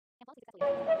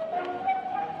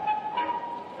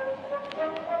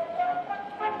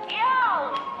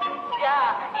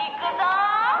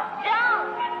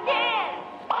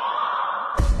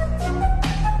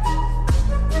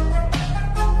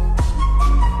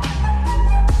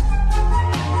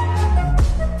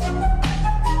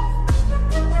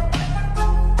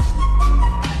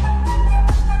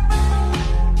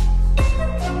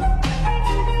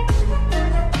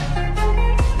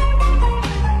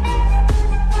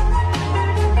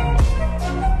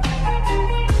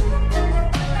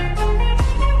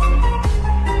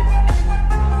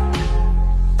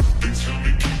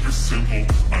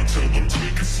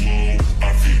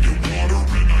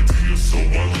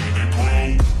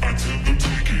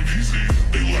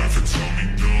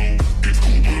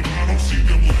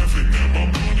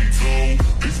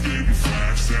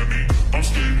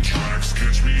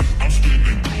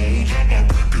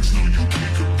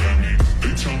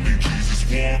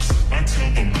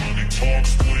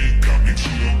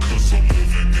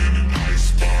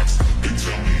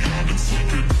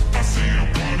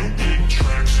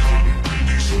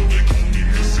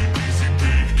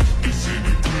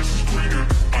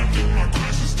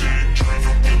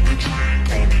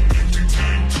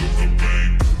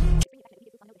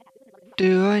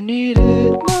Do I need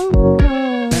it? No,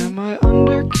 no. Am I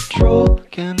under control?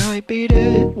 Can I beat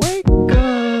it? Wake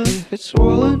up. If it's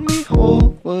swallowed me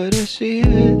whole, would I see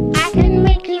it? I can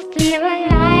make you feel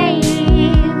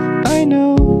alive. I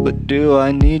know, but do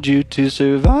I need you to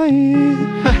survive?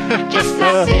 Just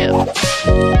a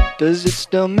sip. Does it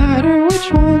still matter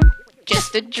which one?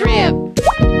 Just a drip.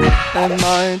 Am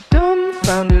I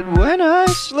dumbfounded when I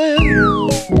slip?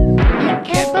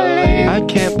 I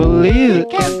can't believe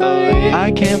it.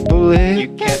 I can't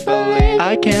believe.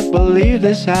 I can't believe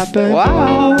this happened.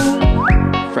 Wow.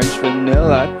 French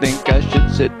vanilla, I think I should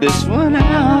sit this one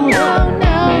out.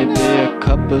 Maybe a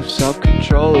cup of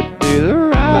self-control would do the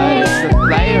right.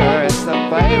 It's the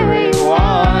flavor you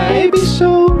want. Maybe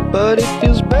so, but it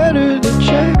feels better to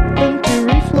check than to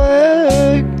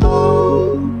reflect. Oh.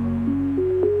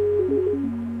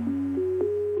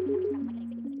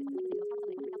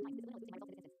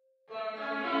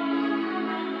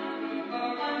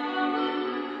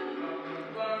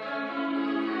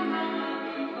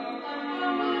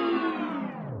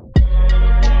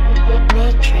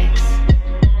 Matrix.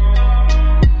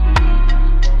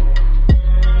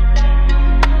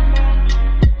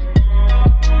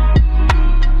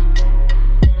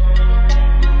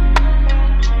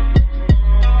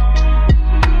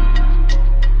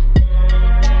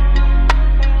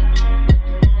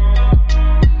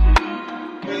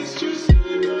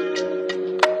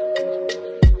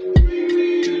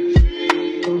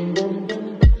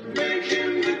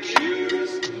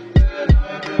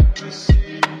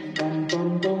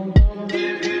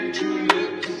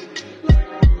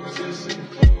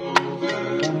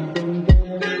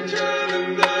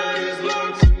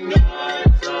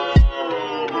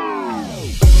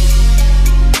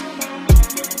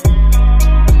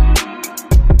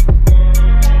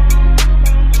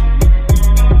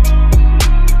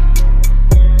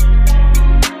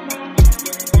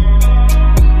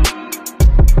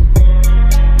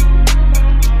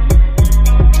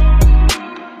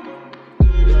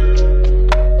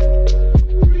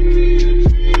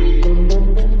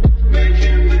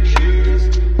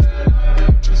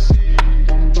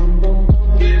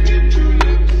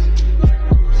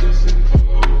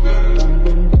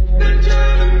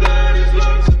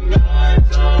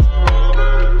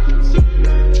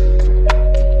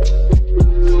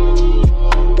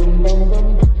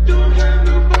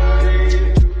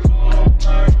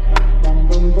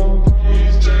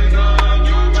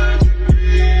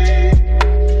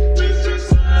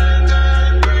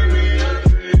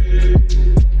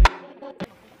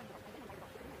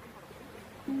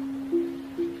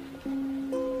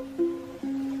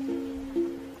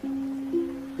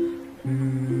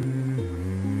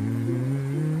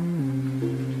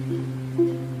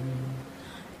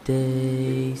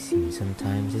 Days seem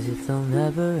sometimes as if they'll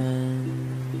never end.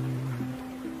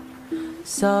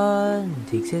 Sun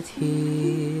takes its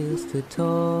heels to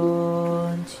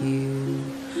taunt you,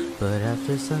 but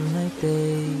after sunlight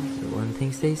days, the one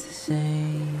thing stays the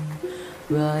same.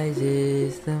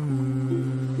 Rises the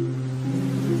moon.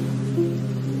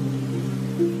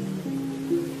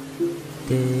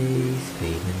 Days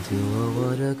fade into a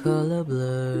watercolor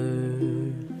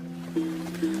blur.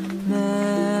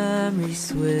 Memories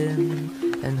swim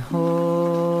and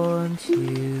haunt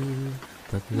you,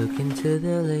 but look into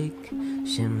the lake,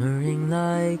 shimmering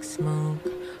like smoke,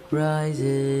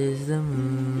 rises the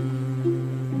moon.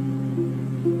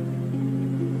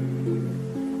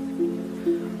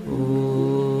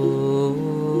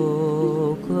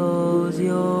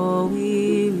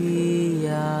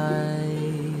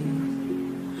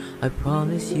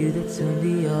 promise you that soon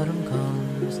the autumn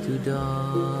comes to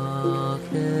darken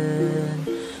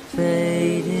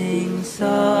fading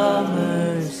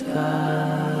summer skies.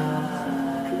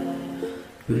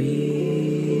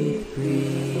 Breathe,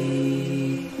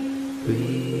 breathe,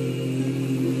 breathe.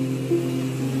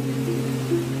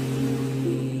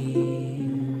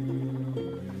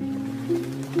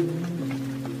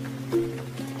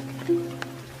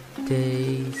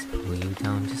 Days pull you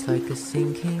down just like a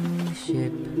sinking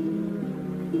ship.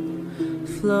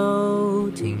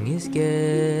 Floating is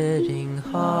getting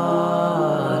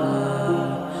harder,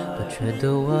 but tread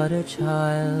the water,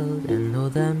 child, and know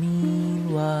that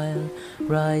meanwhile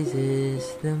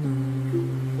rises the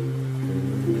moon.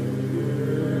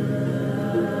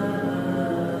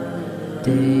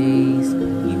 Days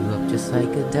pull you up just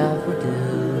like a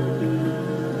daffodil,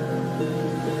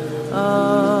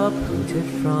 uprooted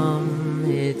from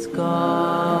its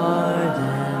garden.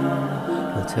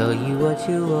 He'll tell you what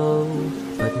you owe,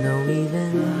 but no,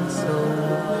 even so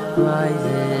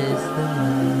rises the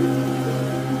moon.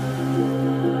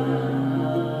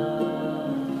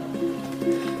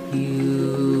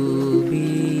 You'll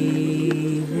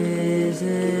be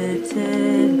visited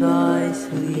by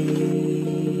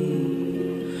sleep.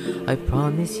 I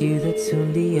promise you that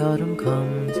soon the autumn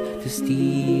comes to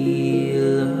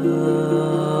steal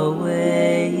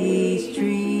away each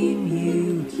dream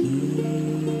you keep.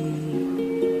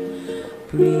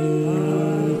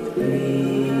 Breathe,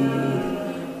 breathe,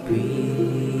 breathe.